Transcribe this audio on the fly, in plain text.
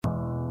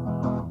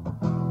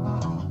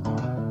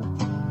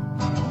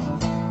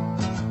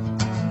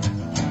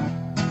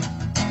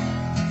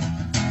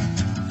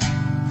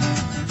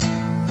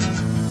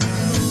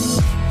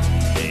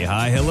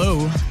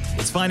Hello,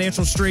 it's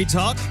Financial Straight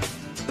Talk,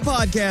 the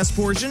podcast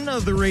portion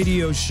of the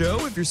radio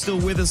show. If you're still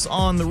with us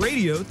on the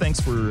radio, thanks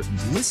for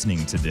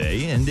listening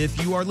today. And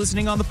if you are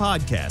listening on the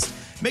podcast,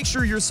 make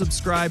sure you're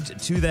subscribed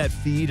to that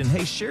feed. And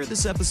hey, share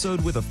this episode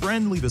with a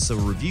friend. Leave us a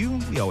review.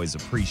 We always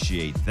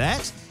appreciate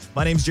that.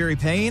 My name's Jerry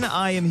Payne.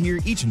 I am here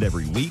each and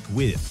every week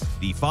with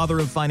the father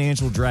of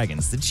financial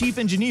dragons, the chief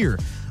engineer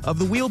of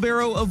the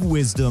Wheelbarrow of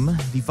Wisdom,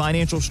 the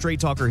financial straight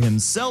talker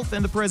himself,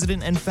 and the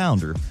president and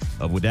founder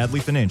of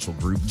Wadadley Financial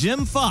Group,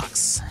 Jim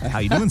Fox. How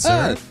you doing,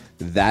 sir?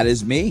 That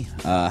is me.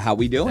 How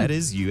we doing? That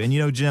is you. And you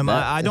know, Jim,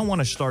 I don't want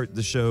to start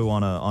the show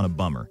on a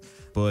bummer,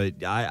 but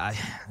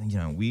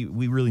we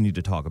really need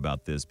to talk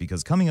about this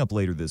because coming up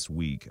later this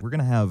week, we're going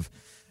to have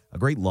a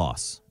great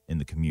loss in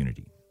the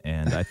community,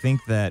 and I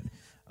think that.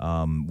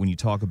 When you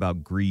talk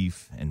about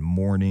grief and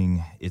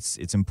mourning,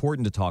 it's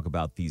important to talk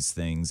about these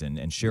things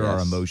and share our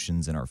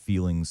emotions and our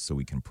feelings so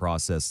we can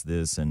process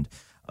this. And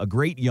a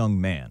great young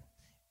man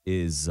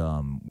is,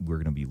 we're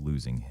going to be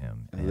losing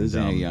him.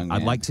 Losing a young man.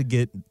 I'd like to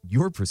get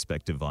your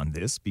perspective on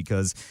this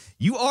because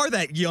you are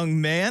that young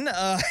man.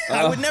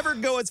 I would never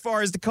go as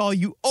far as to call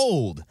you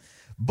old,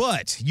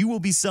 but you will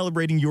be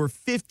celebrating your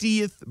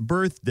 50th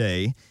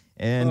birthday.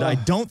 And I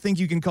don't think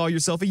you can call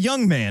yourself a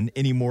young man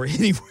anymore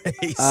anyway.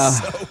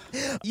 So,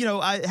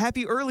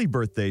 happy early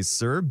birthday,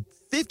 sir.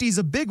 50's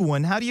a big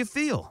one. How do you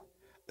feel?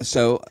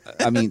 So,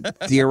 I mean,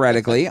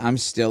 theoretically, I'm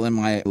still in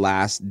my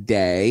last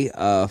day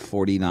of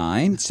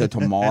 49. So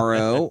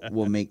tomorrow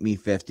will make me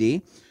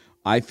 50.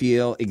 I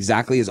feel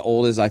exactly as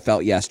old as I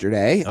felt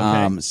yesterday.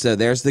 Okay. So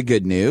there's the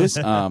good news.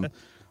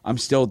 I'm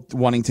still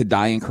wanting to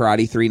die in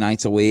karate 3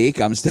 nights a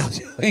week. I'm still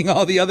doing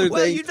all the other things.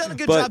 Well, you've done a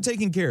good job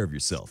taking care of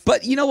yourself.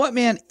 But you know what,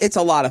 man? It's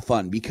a lot of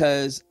fun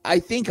because I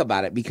think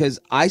about it because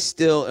I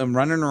still am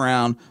running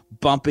around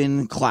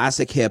bumping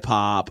classic hip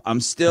hop. I'm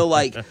still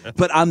like,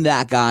 but I'm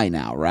that guy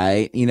now,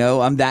 right? You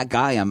know, I'm that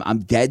guy. I'm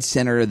dead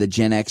center of the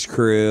Gen X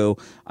crew.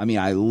 I mean,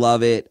 I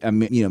love it.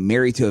 I'm,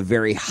 married to a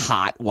very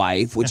hot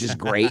wife, which is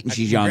great. And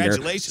she's younger.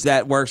 Congratulations. So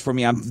that works for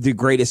me. I'm the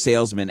greatest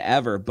salesman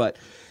ever. But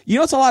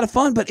it's a lot of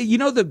fun, but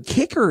the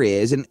kicker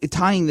is, and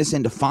tying this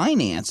into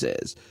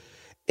finances,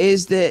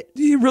 is that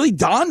it really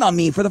dawned on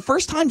me for the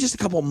first time just a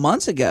couple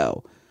months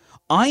ago.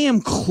 I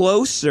am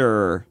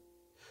closer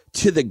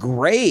to the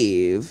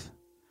grave,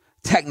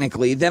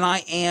 technically, than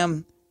I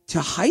am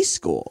to high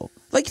school.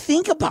 Like,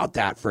 think about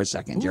that for a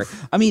second, Jerry.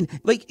 I mean,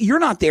 like, you're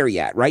not there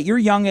yet, right? You're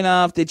young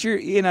enough that you're,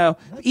 even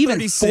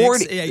 36,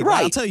 40. Yeah,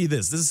 right. I'll tell you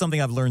this. This is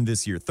something I've learned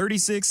this year.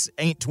 36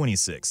 ain't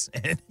 26.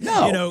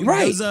 No,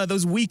 right.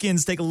 Those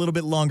weekends take a little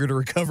bit longer to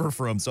recover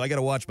from, so I got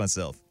to watch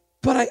myself.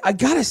 But I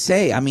got to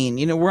say, I mean,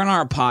 we're on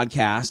our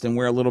podcast and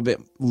we're a little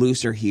bit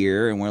looser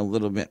here and we're a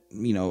little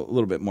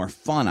bit more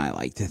fun, I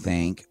like to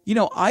think.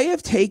 I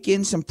have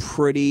taken some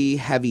pretty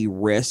heavy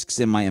risks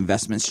in my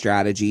investment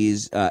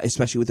strategies,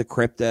 especially with the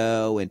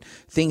crypto and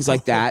things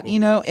like that,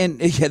 and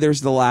there's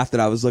the laugh that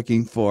I was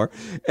looking for.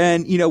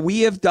 And,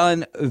 we have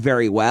done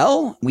very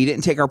well. We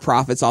didn't take our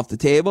profits off the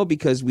table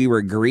because we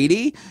were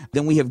greedy.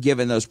 Then we have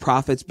given those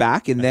profits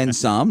back and then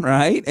some,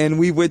 right? And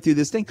we went through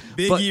this thing.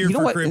 Big year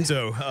for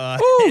crypto.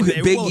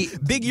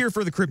 Big year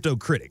for the crypto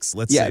critics.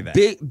 Let's say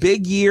that.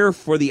 Big year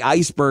for the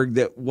iceberg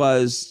that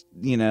was,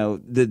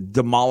 the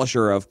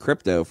demolisher of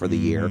crypto for the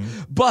year.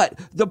 But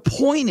the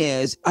point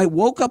is, I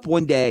woke up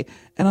one day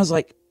and I was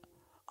like,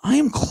 I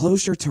am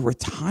closer to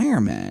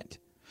retirement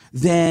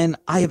than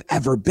I have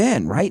ever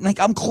been, right? Like,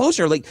 I'm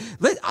closer. Like,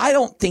 I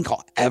don't think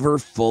I'll ever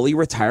fully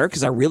retire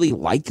because I really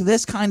like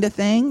this kind of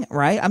thing,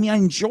 right? I mean, I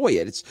enjoy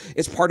it.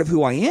 It's part of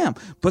who I am.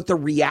 But the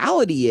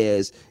reality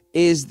is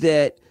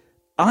that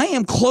I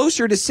am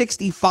closer to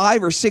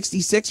 65 or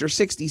 66 or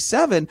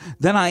 67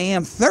 than I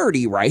am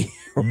 30 right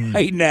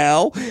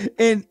now.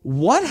 And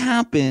what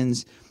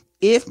happens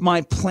if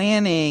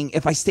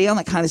if I stay on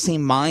that kind of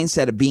same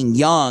mindset of being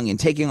young and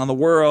taking on the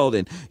world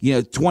and,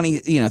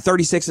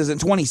 36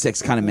 isn't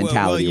 26 kind of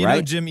mentality,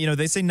 right? Jim,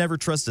 they say never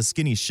trust a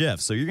skinny chef.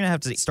 So you're going to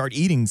have to start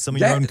eating some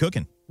of your own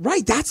cooking.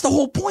 Right. That's the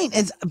whole point.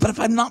 But if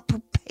I'm not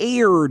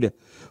prepared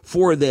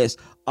for this,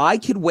 I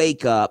could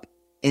wake up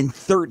and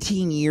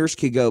 13 years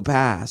could go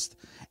past.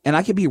 And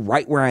I could be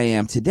right where I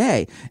am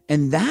today.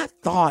 And that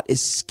thought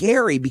is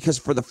scary because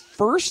for the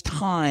first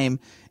time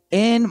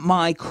in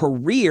my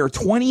career,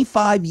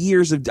 25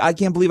 years of, I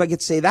can't believe I get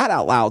to say that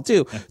out loud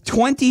too.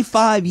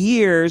 25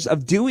 years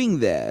of doing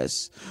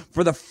this,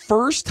 for the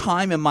first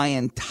time in my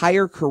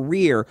entire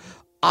career,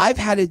 I've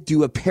had to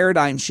do a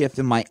paradigm shift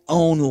in my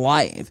own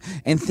life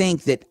and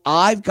think that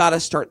I've got to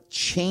start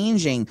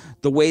changing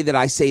the way that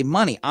I save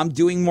money. I'm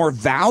doing more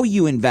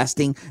value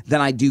investing than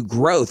I do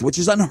growth, which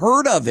is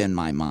unheard of in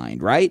my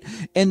mind, right?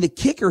 And the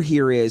kicker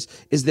here is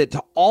that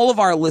to all of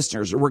our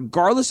listeners,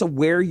 regardless of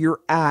where you're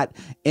at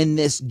in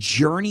this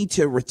journey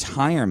to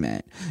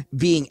retirement,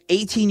 being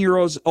 18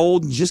 years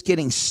old and just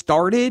getting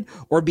started,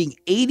 or being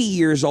 80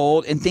 years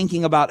old and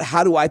thinking about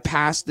how do I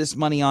pass this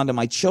money on to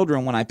my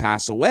children when I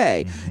pass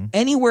away,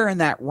 anywhere in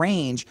that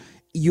range,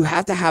 you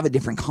have to have a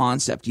different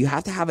concept. You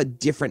have to have a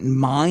different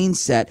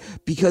mindset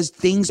because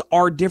things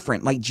are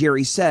different. Like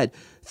Jerry said,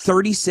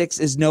 36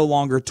 is no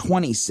longer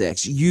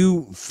 26.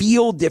 You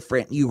feel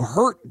different. You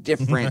hurt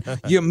different.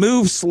 You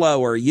move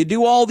slower. You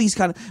do all these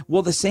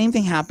well, the same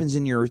thing happens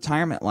in your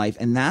retirement life.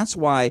 And that's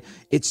why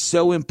it's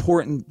so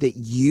important that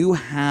you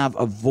have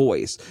a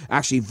voice,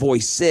 actually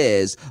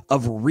voices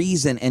of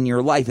reason in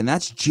your life. And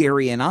that's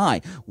Jerry and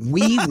I.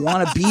 We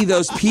want to be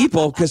those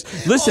people because,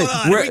 listen,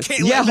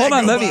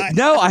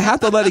 I have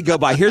to let it go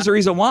by. Here's the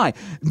reason why.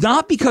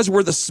 Not because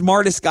we're the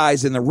smartest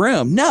guys in the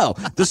room. No,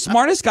 the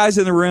smartest guys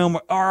in the room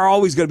are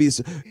always going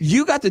to be.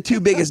 You got the two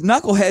biggest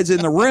knuckleheads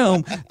in the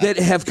room that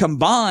have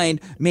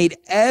combined, made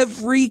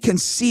every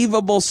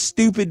conceivable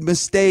stupid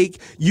mistake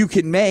you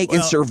can make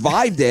and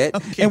survived it.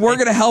 Okay. And we're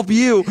going to help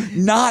you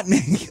not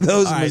make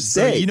those mistakes.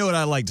 So you know what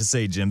I like to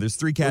say, Jim? There's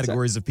three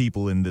categories of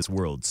people in this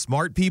world.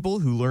 Smart people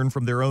who learn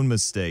from their own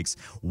mistakes,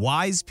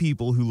 wise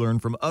people who learn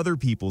from other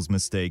people's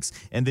mistakes,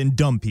 and then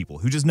dumb people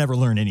who just never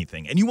learn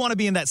anything. And you want to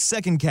be in that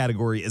second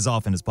category as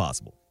often as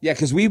possible. Yeah,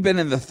 because we've been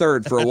in the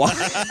third for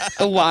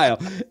a while.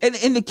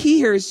 And the key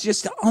here is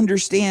just to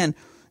understand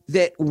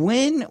that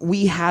when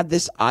we had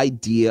this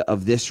idea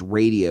of this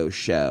radio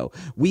show,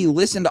 we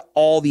listened to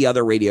all the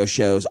other radio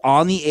shows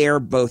on the air,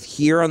 both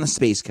here on the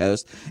Space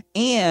Coast,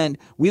 and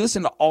we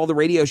listened to all the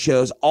radio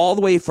shows all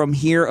the way from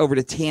here over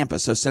to Tampa,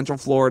 so Central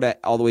Florida,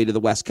 all the way to the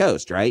West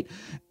Coast, right?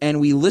 And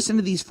we listened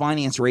to these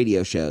finance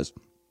radio shows,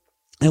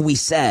 and we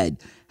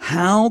said,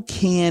 how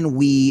can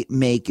we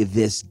make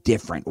this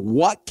different?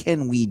 What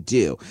can we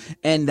do?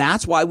 And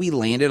that's why we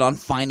landed on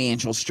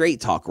Financial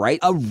Straight Talk, right?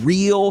 A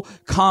real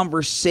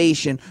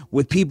conversation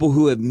with people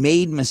who have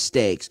made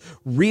mistakes,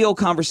 real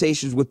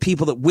conversations with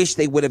people that wish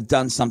they would have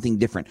done something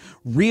different,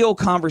 real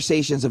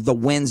conversations of the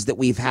wins that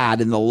we've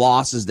had and the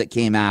losses that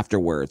came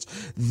afterwards.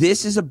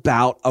 This is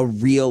about a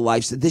real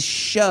life. So this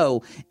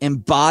show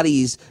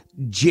embodies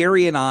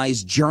Jerry and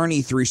I's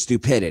journey through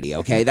stupidity.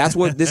 Okay.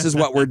 This is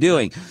what we're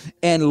doing.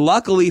 And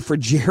luckily for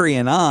Jerry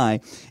and I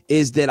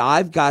is that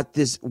I've got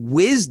this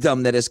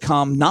wisdom that has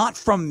come not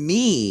from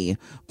me,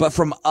 but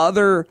from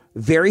other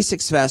very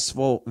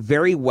successful,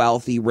 very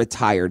wealthy,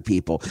 retired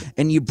people.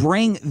 And you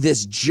bring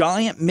this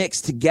giant mix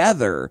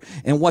together,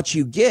 and what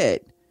you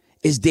get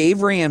is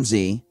Dave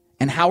Ramsey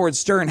and Howard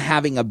Stern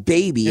having a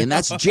baby, and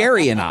that's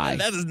Jerry and I.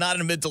 That is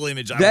not a mental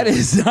image. That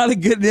is not a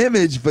good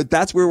image, but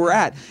that's where we're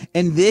at.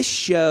 And this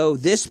show,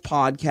 this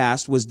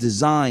podcast was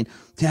designed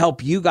to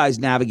help you guys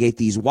navigate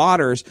these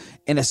waters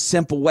in a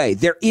simple way.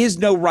 There is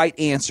no right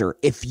answer.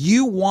 If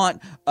you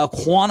want a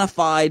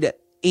quantified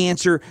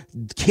answer,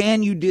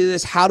 can you do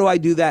this? How do I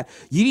do that?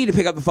 You need to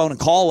pick up the phone and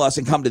call us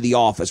and come to the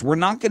office. We're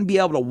not going to be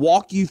able to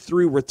walk you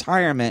through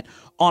retirement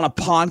on a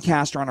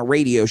podcast or on a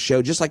radio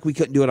show, just like we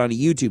couldn't do it on a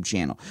YouTube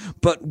channel.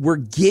 But we're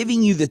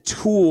giving you the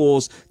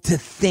tools to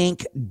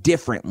think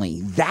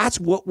differently. That's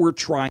what we're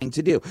trying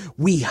to do.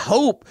 We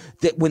hope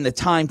that when the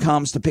time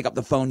comes to pick up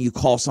the phone, you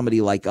call somebody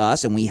like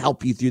us and we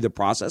help you through the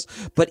process.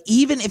 But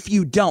even if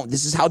you don't,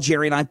 this is how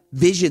Jerry and I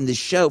visioned this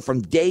show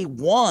from day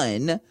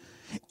one.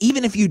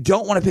 Even if you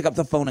don't want to pick up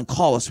the phone and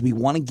call us, we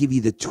want to give you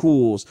the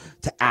tools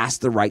to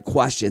ask the right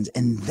questions.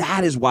 And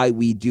that is why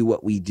we do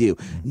what we do.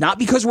 Not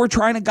because we're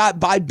trying to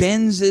buy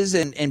Benzes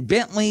and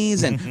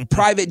Bentleys and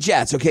private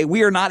jets. Okay.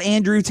 We are not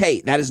Andrew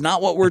Tate. That is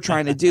not what we're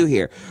trying to do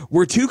here.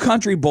 We're two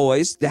country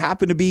boys that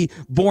happen to be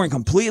born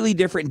completely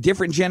different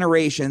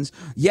generations,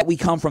 yet we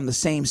come from the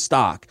same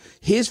stock.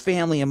 His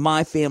family and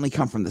my family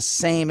come from the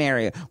same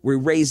area. We're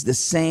raised the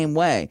same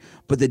way.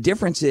 But the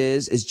difference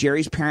is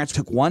Jerry's parents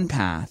took one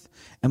path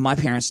and my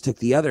parents took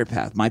the other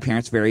path. My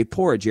parents very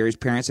poor. Jerry's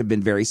parents have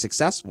been very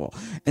successful.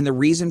 And the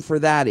reason for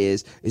that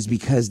is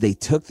because they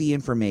took the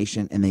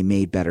information and they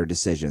made better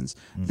decisions.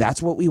 Mm-hmm. That's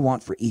what we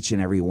want for each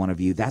and every one of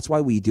you. That's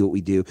why we do what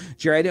we do.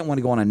 Jerry, I didn't want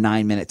to go on a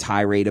 9-minute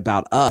tirade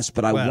about us,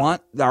 but I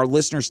want our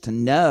listeners to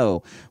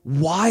know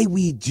why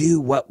we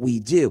do what we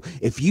do.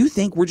 If you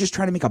think we're just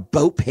trying to make a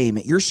boat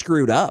payment, you're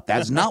screwed up.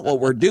 That's not what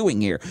we're doing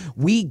here.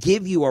 We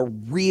give you a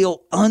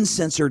real,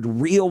 uncensored,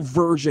 real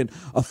version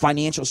of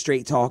Financial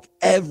Straight Talk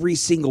every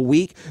single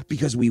week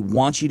because we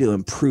want you to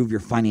improve your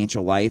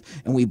financial life,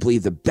 and we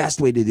believe the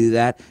best way to do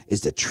that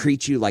is to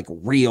treat you like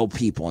real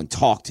people and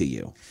talk to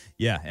you.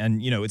 Yeah,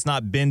 and, it's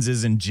not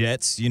Benzes and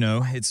jets,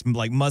 it's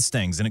like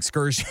Mustangs and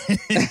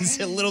Excursions,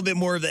 a little bit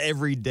more of the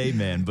everyday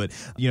man. But,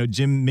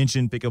 Jim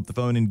mentioned pick up the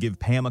phone and give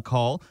Pam a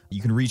call.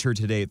 You can reach her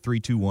today at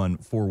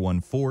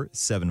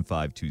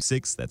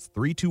 321-414-7526. That's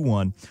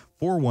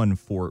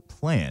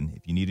 321-414-PLAN.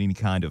 If you need any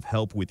kind of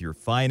help with your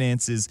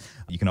finances,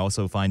 you can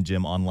also find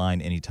Jim online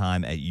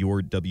anytime at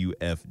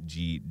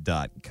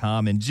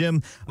yourwfg.com. And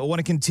Jim, I want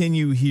to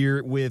continue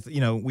here with,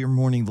 we're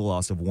mourning the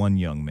loss of one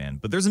young man,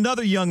 but there's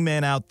another young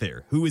man out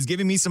there who is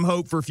giving me some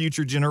hope for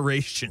future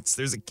generations.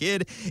 There's a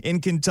kid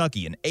in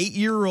Kentucky, an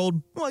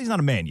 8-year-old, well, he's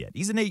not a man yet.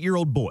 He's an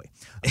 8-year-old boy,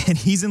 and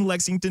he's in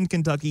Lexington,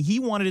 Kentucky. He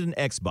wanted an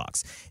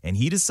Xbox, and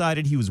he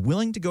decided he was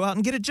willing to go out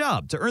and get a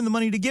job to earn the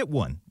money to get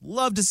one.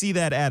 Love to see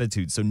that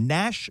attitude. So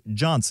Nash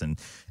Johnson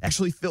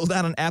actually filled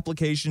out an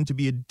application to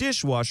be a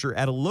dishwasher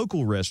at a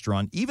local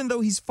restaurant, even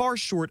though he's far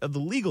short of the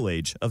legal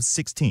age of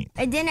 16.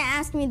 It didn't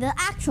ask me the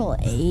actual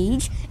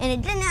age, and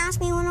it didn't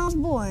ask me when I was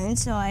born,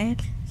 so I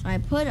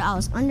put I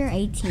was under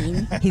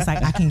 18. He's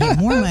like, I can get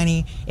more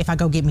money if I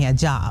go get me a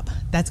job.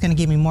 That's going to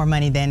give me more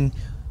money than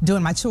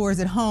doing my chores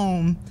at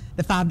home.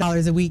 The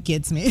 $5 a week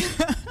gets me.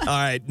 All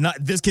right,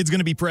 this kid's going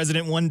to be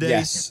president one day.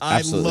 Yes, I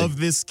absolutely. love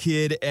this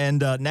kid, and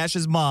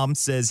Nash's mom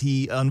says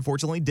he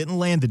unfortunately didn't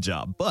land the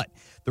job, but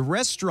the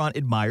restaurant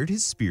admired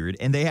his spirit,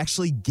 and they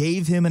actually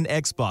gave him an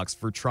Xbox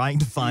for trying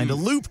to find a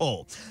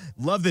loophole.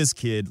 Love this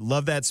kid.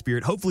 Love that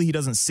spirit. Hopefully he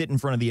doesn't sit in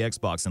front of the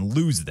Xbox and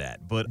lose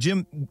that. But,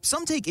 Jim,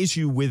 some take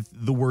issue with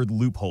the word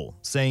loophole,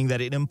 saying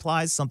that it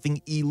implies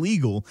something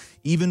illegal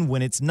even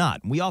when it's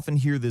not. We often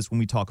hear this when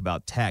we talk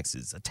about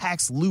taxes. A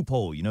tax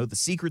loophole, the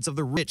secrets of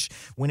the rich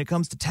when it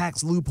comes to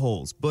tax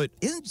loopholes. But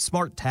isn't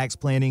smart tax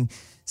planning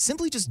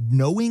simply just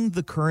knowing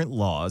the current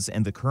laws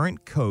and the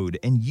current code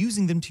and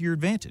using them to your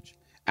advantage?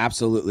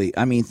 Absolutely.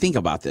 I mean, think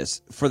about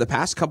this. For the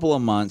past couple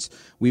of months,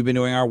 we've been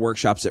doing our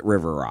workshops at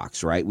River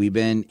Rocks, right? We've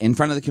been in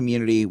front of the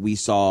community. We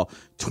saw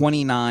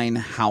 29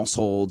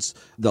 households.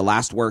 The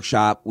last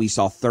workshop, we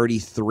saw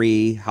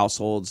 33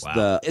 households.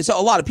 Wow. It's a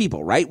lot of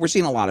people, right? We're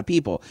seeing a lot of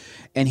people.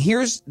 And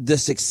here's the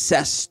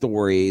success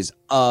stories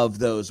of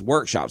those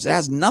workshops. It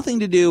has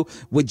nothing to do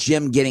with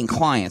Jim getting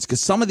clients,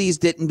 because some of these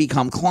didn't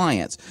become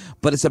clients,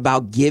 but it's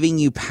about giving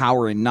you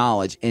power and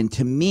knowledge. And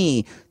to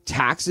me,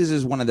 taxes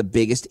is one of the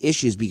biggest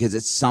issues because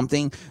it's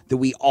something that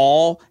we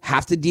all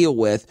have to deal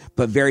with,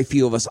 but very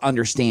few of us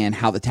understand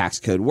how the tax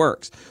code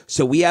works.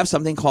 So we have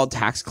something called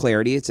Tax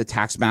Clarity. It's a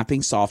tax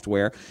mapping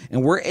software,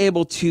 and we're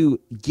able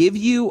to give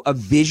you a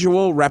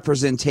visual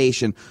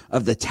representation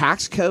of the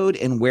tax code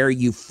and where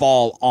you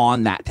fall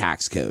on that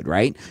tax code,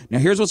 right? Now,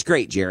 here's what's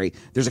great, Jerry.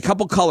 There's a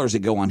couple colors that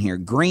go on here.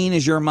 Green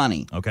is your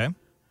money. Okay.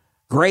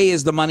 Gray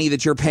is the money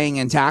that you're paying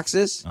in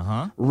taxes.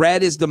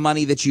 Red is the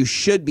money that you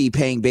should be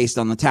paying based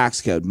on the tax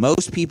code.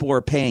 Most people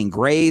are paying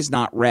grays,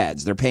 not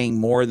reds. They're paying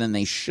more than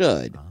they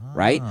should,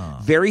 right?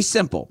 Very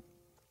simple.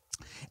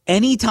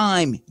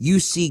 Anytime you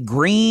see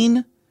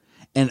green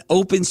and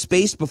open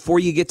space before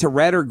you get to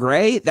red or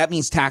gray, that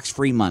means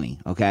tax-free money,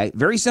 okay?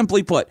 Very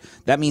simply put,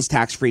 that means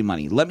tax-free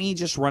money. Let me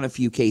just run a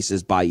few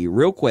cases by you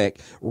real quick.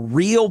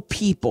 Real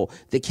people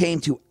that came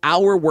to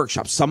our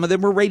workshop. Some of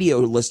them were radio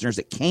listeners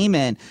that came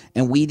in,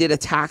 and we did a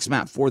tax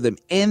map for them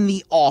in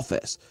the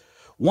office.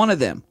 One of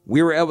them,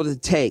 we were able to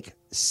take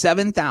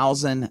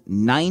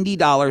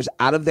 $7,090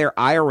 out of their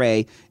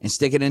IRA and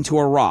stick it into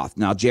a Roth.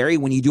 Now, Jerry,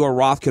 when you do a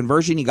Roth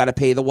conversion, you got to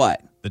pay the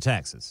what? The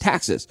taxes.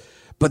 Taxes.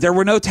 But there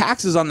were no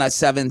taxes on that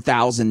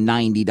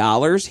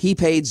 $7,090. He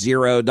paid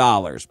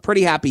 $0.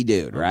 Pretty happy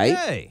dude, right?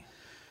 Okay.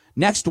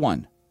 Next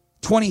one,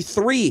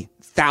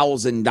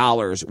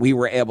 $23,000 we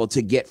were able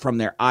to get from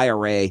their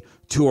IRA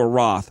to a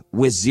Roth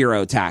with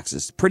zero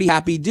taxes. Pretty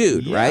happy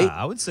dude, right?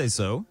 I would say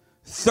so.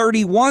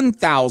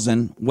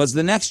 $31,000 was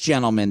the next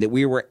gentleman that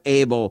we were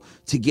able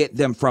to get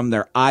them from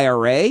their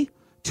IRA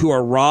to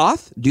a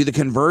Roth, do the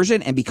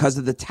conversion, and because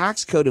of the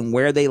tax code and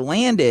where they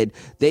landed,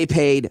 they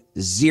paid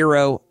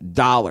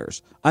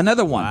 $0.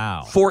 Another one,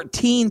 wow.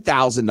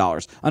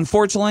 $14,000.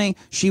 Unfortunately,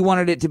 she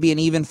wanted it to be an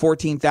even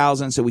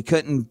 $14,000, so we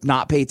couldn't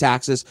not pay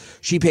taxes.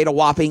 She paid a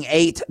whopping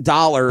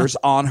 $8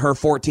 on her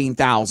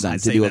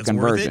 $14,000 to do a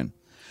conversion.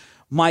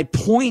 My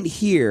point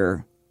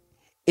here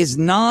is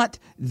not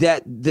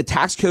that the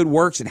tax code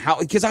works and how,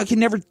 because I can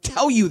never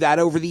tell you that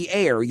over the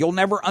air. You'll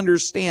never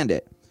understand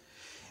it.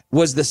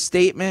 Was the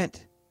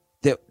statement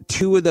that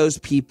two of those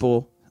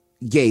people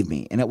gave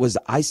me. And it was,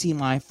 I see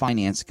my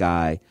finance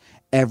guy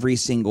every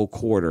single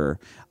quarter.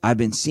 I've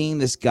been seeing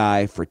this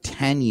guy for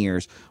 10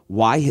 years.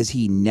 Why has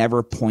he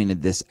never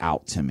pointed this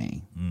out to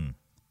me?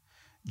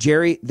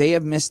 Jerry, they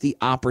have missed the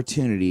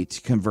opportunity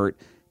to convert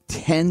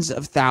tens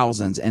of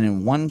thousands, and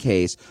in one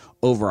case,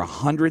 over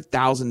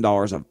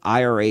 $100,000 of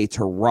IRA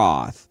to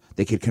Roth.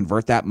 They could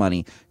convert that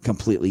money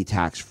completely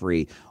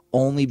tax-free.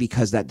 Only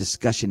because that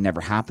discussion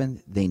never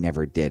happened, they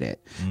never did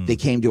it. They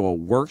came to a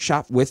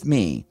workshop with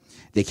me.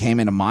 They came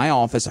into my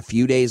office a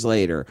few days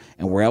later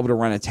and were able to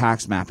run a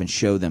tax map and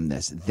show them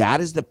this. That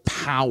is the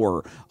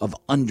power of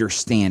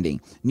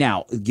understanding.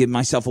 Now, give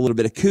myself a little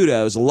bit of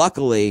kudos,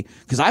 luckily,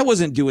 because I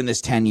wasn't doing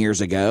this 10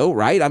 years ago,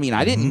 right? I mean,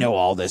 I didn't know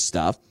all this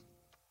stuff.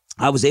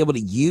 I was able to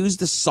use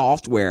the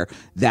software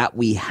that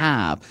we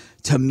have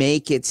to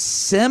make it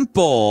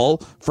simple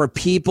for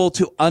people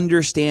to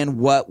understand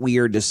what we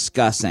are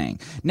discussing.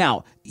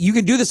 Now, you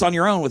can do this on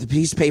your own with a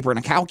piece of paper and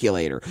a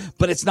calculator,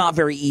 but it's not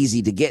very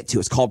easy to get to.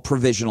 It's called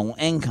provisional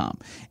income.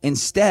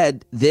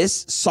 Instead,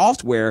 this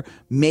software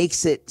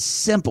makes it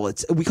simple.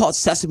 We call it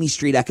Sesame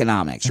Street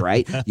economics,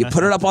 right? You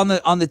put it up on the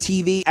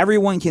TV,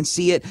 everyone can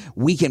see it.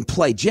 We can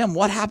play. Jim,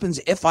 what happens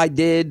if I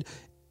did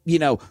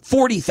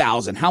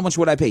 40,000, how much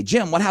would I pay?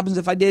 Jim, what happens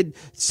if I did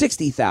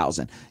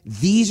 60,000?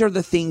 These are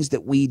the things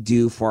that we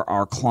do for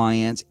our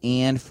clients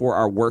and for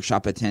our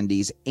workshop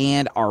attendees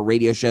and our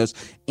radio shows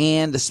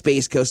and the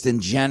Space Coast in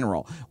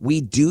general.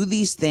 We do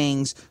these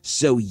things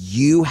so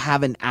you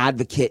have an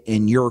advocate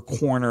in your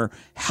corner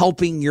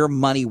helping your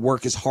money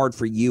work as hard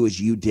for you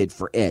as you did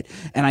for it.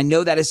 And I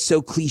know that is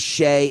so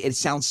cliche. It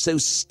sounds so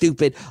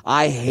stupid.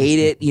 I hate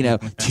it. You know,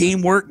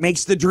 teamwork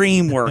makes the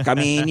dream work. I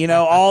mean, you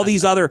know, all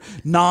these other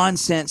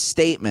nonsense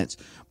statements.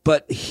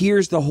 But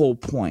here's the whole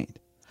point.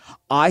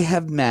 I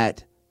have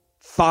met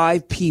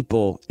 5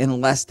 people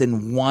in less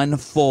than 1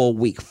 full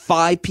week,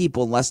 5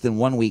 people in less than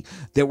 1 week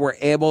that were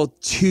able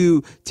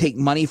to take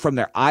money from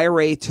their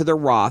IRA to their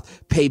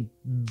Roth, pay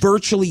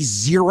virtually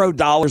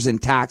 $0 in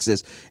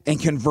taxes, and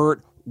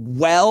convert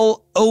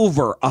well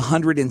over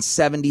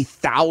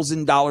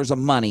 $170,000 of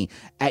money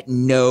at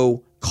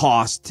no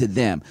cost to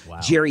them. Wow.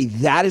 Jerry,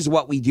 that is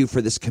what we do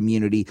for this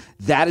community.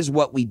 That is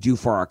what we do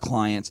for our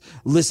clients.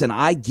 Listen,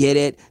 I get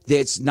it that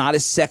it's not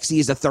as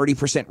sexy as a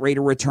 30% rate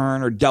of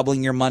return or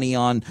doubling your money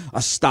on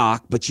a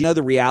stock, but you know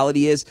the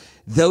reality is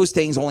those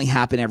things only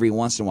happen every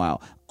once in a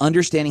while.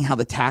 Understanding how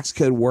the tax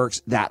code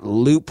works, that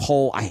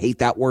loophole, I hate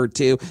that word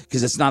too,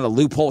 because it's not a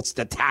loophole, it's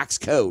the tax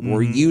code.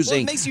 We're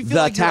using tax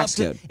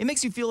code. It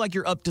makes you feel like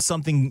you're up to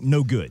something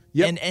no good.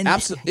 Yep, and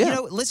absolutely. You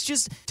know, let's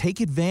just take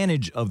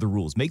advantage of the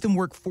rules. Make them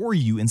work for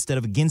you instead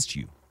of against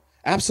you.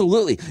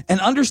 Absolutely.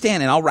 And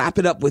understand, and I'll wrap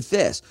it up with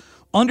this.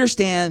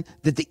 Understand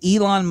that the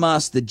Elon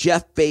Musk, the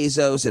Jeff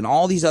Bezos, and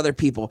all these other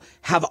people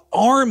have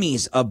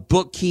armies of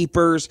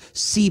bookkeepers,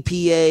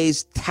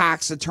 CPAs,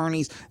 tax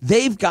attorneys.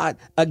 They've got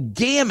a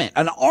gamut,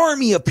 an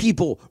army of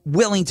people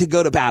willing to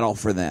go to battle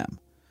for them.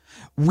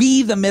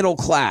 We, the middle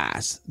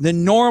class, the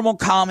normal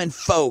common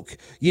folk,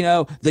 you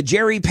know, the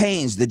Jerry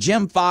Paynes, the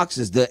Jim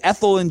Foxes, the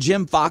Ethel and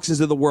Jim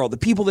Foxes of the world, the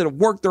people that have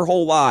worked their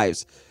whole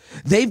lives.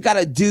 They've got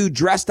a dude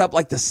dressed up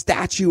like the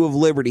Statue of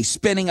Liberty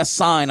spinning a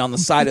sign on the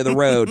side of the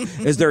road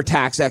as their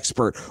tax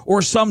expert,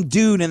 or some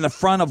dude in the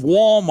front of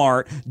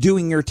Walmart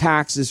doing your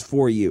taxes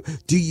for you.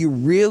 Do you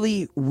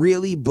really,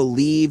 really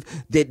believe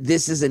that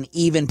this is an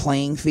even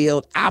playing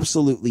field?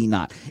 Absolutely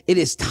not. It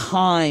is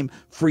time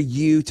for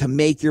you to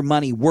make your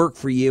money work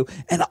for you,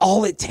 and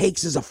all it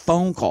takes is a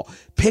phone call.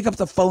 Pick up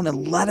the phone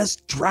and let us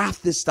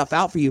draft this stuff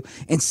out for you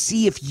and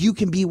see if you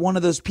can be one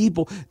of those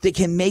people that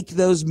can make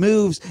those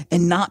moves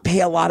and not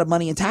pay a lot of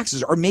money in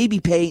taxes, or maybe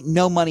pay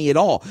no money at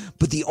all.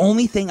 But the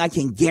only thing I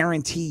can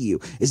guarantee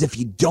you is if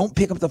you don't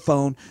pick up the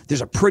phone,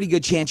 there's a pretty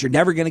good chance you're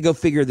never going to go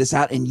figure this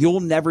out, and you'll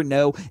never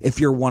know if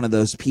you're one of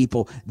those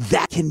people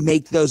that can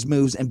make those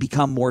moves and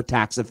become more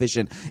tax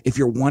efficient. If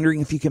you're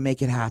wondering if you can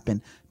make it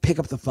happen, pick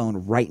up the phone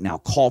right now.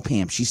 Call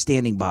Pam. She's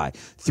standing by.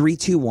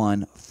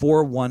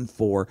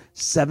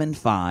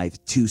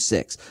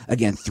 321-414-7526.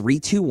 Again,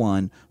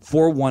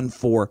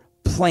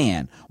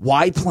 321-414-PLAN.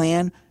 Why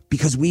plan?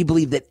 Because we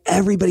believe that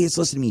everybody that's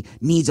listening to me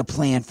needs a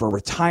plan for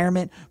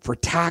retirement, for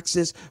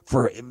taxes,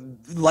 for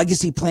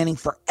legacy planning,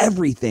 for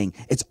everything.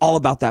 It's all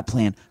about that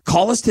plan.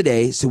 Call us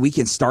today so we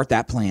can start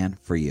that plan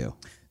for you.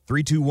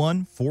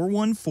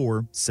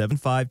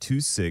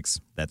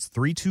 321-414-7526. That's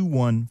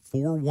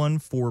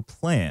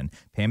 321-414-PLAN.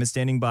 Pam is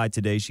standing by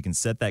today. She can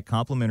set that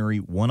complimentary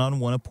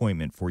one-on-one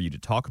appointment for you to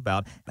talk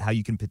about how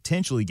you can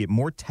potentially get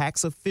more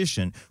tax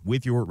efficient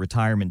with your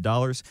retirement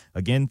dollars.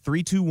 Again,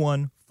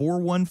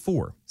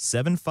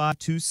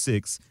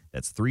 321-414-7526.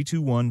 That's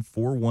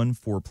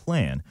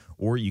 321-414-PLAN.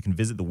 Or you can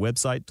visit the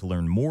website to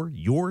learn more,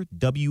 yourwfg.com.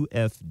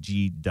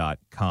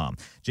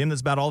 Jim,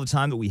 that's about all the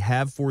time that we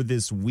have for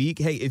this week.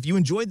 Hey, if you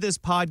enjoyed this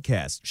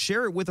podcast,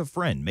 share it with a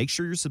friend. Make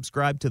sure you're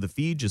subscribed to the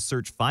feed. Just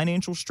search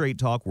Financial Straight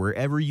Talk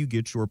wherever you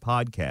get your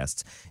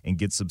podcasts and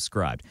get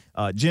subscribed.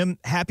 Jim,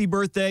 happy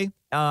birthday.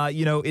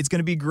 You know, it's going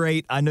to be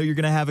great. I know you're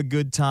going to have a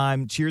good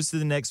time. Cheers to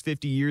the next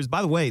 50 years.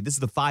 By the way, this is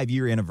the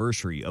 5-year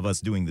anniversary of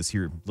us doing this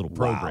here little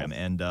program,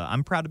 and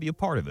I'm proud to be a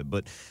part of it.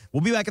 But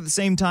we'll be back at the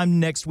same time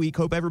next week.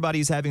 Hope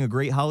everybody's having a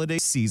great holiday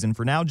season.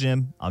 For now,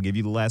 Jim, I'll give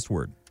you the last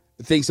word.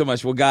 Thanks so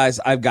much. Well, guys,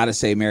 I've got to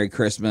say Merry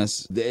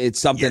Christmas. It's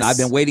something Yes. I've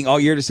been waiting all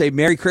year to say.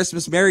 Merry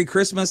Christmas. Merry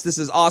Christmas. This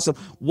is awesome.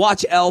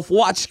 Watch Elf.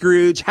 Watch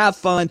Scrooge. Have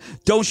fun.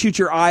 Don't shoot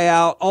your eye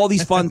out. All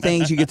these fun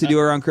things you get to do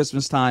around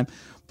Christmas time.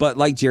 But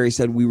like Jerry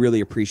said, we really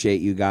appreciate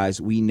you guys.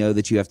 We know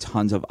that you have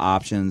tons of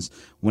options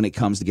when it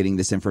comes to getting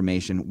this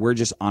information. We're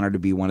just honored to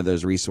be one of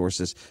those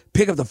resources.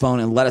 Pick up the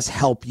phone and let us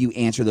help you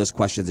answer those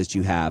questions that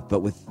you have. But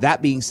with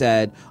that being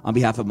said, on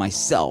behalf of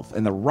myself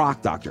and the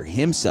rock doctor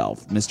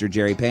himself, Mr.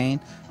 Jerry Payne,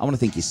 I want to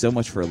thank you so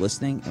much for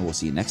listening, and we'll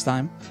see you next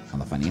time on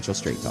the Financial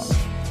Straight Talk.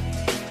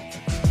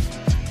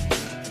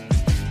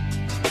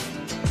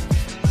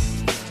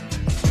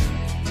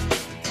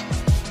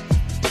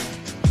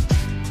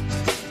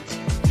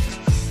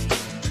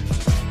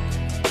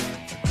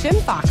 Jim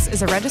Fox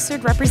is a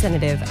registered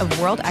representative of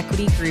World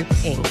Equity Group,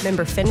 Inc.,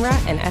 member FINRA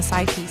and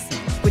SIPC.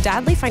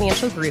 Wadadley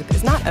Financial Group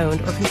is not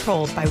owned or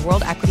controlled by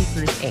World Equity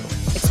Group, Inc.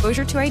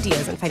 Exposure to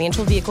ideas and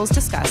financial vehicles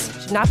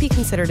discussed should not be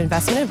considered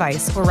investment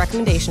advice or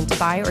recommendation to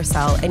buy or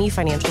sell any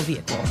financial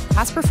vehicle.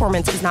 Past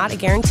performance is not a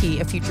guarantee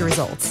of future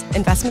results.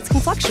 Investments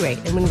can fluctuate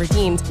and when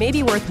redeemed may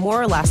be worth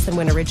more or less than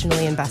when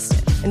originally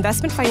invested.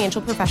 Investment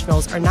financial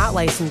professionals are not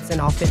licensed in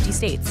all 50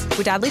 states.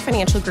 Wadadley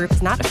Financial Group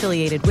is not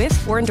affiliated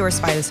with or endorsed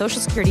by the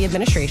Social Security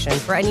Administration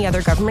or any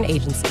other government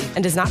agency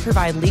and does not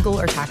provide legal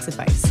or tax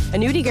advice.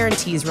 Annuity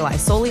guarantees rely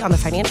solely on the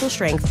financial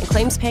strength and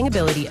claims-paying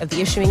ability of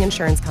the issuing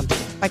insurance company.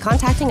 By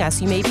contacting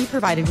us, you may be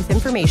provided with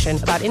information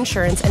about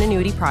insurance and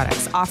annuity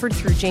products offered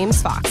through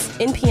James Fox,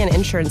 NPN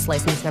Insurance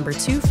License Number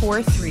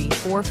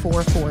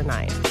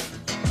 2434449.